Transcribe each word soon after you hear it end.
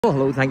Well,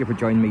 hello, thank you for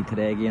joining me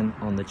today again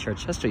on the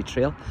Church History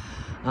Trail.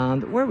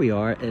 And where we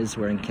are is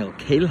we're in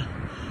Kilkeel,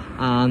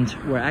 and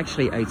we're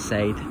actually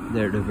outside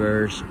the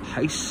Rever's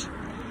house,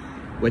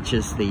 which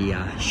is the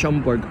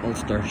Schomburg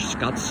Ulster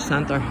Scots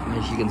Centre,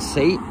 as you can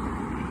see.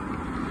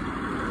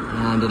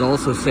 And it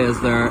also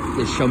says there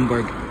the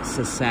Schomburg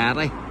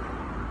Society.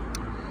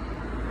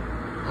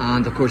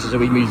 And of course there's a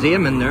wee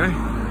museum in there.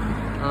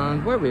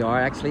 And where we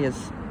are actually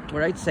is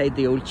we're outside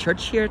the old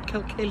church here at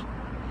Kilkeel,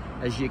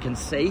 as you can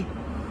see.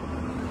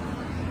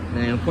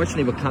 Now,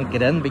 unfortunately, we can't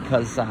get in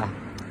because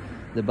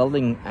the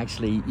building,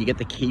 actually, you get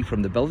the key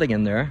from the building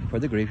in there for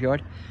the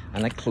graveyard,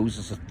 and it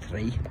closes at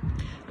 3.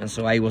 And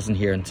so I wasn't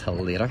here until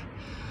later.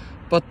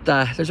 But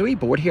there's a wee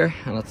board here,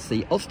 and it's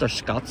the Ulster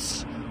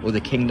Scots, or the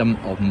Kingdom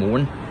of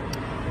Mourne.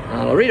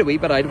 And I'll read a wee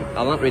bit out of it.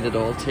 I'll not read it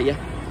all to you.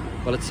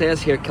 But it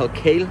says here,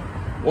 Kilkeel,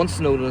 once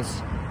known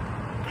as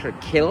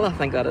Kirkeel, I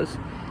think that is.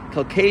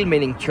 Kilkeel,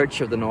 meaning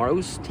Church of the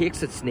Narrows,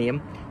 takes its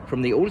name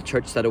from the old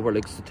church that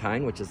overlooks the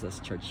town, which is this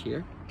church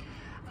here.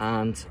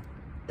 And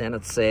then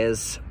it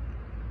says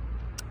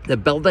the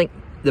building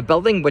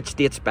which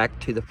dates back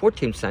to the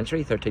 14th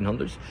century,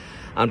 1300s,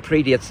 and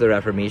predates the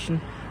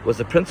Reformation, was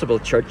the principal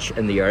church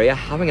in the area,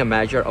 having a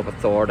measure of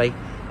authority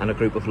and a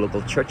group of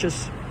local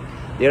churches.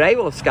 The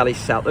arrival of Scottish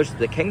settlers to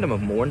the Kingdom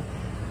of Mourne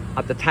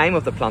at the time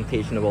of the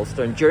plantation of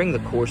Ulster and during the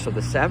course of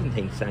the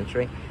 17th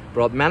century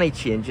brought many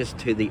changes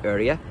to the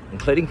area,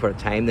 including for a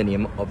time the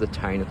name of the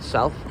town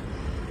itself.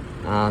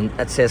 And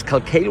it says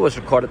Kilkeel was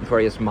recorded in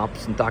various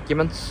maps and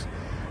documents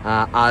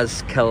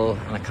as Kil,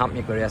 and I can't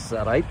make the rest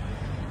of that out,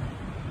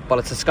 but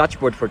it's a Scotch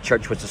word for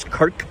church, which is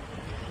kirk,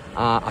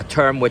 a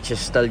term which is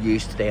still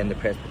used today in the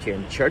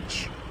Presbyterian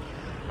Church.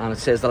 And it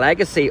says the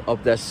legacy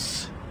of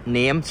this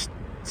name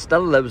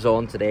still lives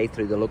on today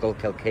through the local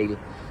Kilkeel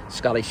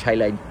Scottish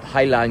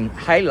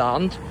Highland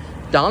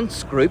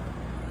dance group,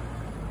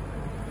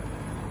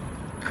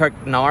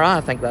 Kirknara,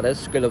 I think that is,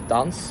 School of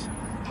Dance,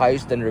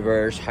 housed in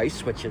Rever's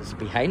house, which is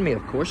behind me,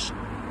 of course.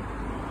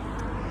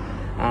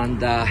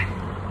 And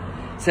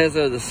says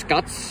there the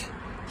Scots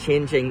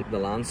changing the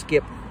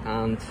landscape,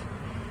 and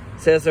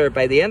says there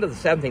by the end of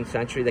the 17th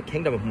century the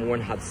Kingdom of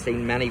Mourne had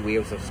seen many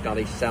waves of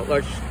Scottish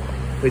settlers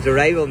whose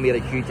arrival made a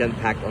huge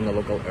impact on the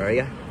local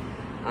area.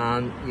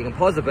 And you can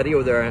pause the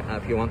video there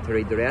if you want to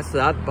read the rest of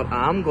that, but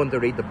I'm going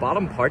to read the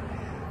bottom part,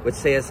 which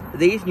says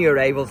these new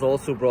arrivals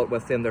also brought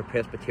with them their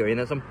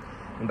Presbyterianism,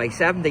 and by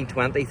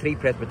 1720 3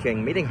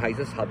 Presbyterian meeting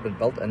houses had been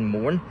built in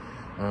Mourne,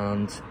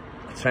 and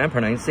I'll try and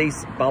pronounce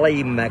these,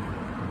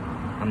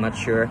 I'm not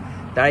sure,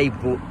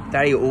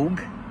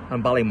 Darriogue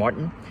and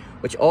Ballymartin,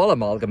 which all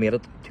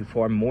amalgamated to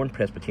form Mourne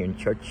Presbyterian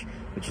Church,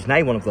 which is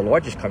now one of the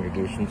largest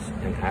congregations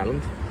in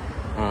Ireland.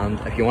 And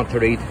if you want to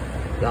read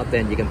that,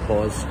 then you can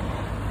pause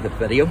the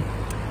video.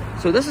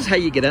 So this is how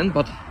you get in,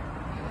 but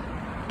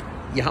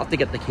you have to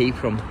get the key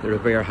from the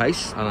Revere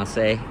house, and as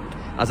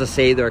I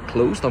say, they're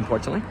closed,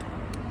 unfortunately.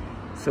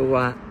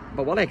 So,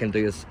 but what I can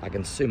do is I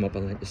can zoom up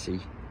and let you see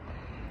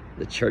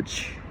the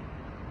church.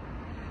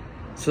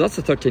 So that's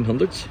the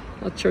 1300s,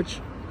 that church.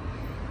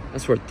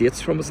 That's where it dates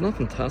from. Isn't that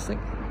fantastic?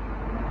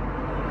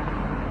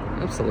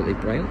 Absolutely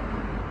brilliant.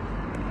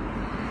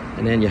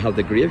 And then you have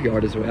the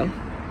graveyard as well.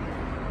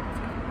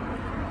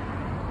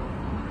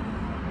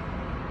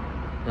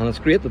 And it's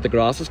great that the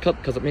grass is cut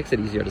because it makes it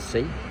easier to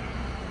see.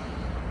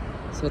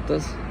 So it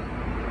does.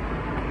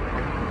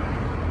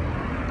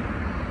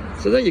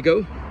 So there you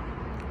go.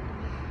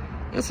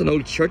 That's an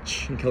old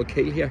church in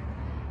Kilkeel here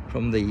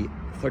from the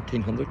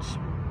 1300s.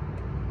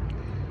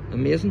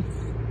 Amazing.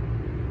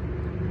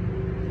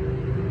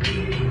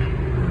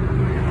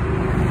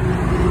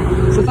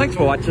 So thanks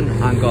for watching,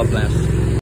 and God bless.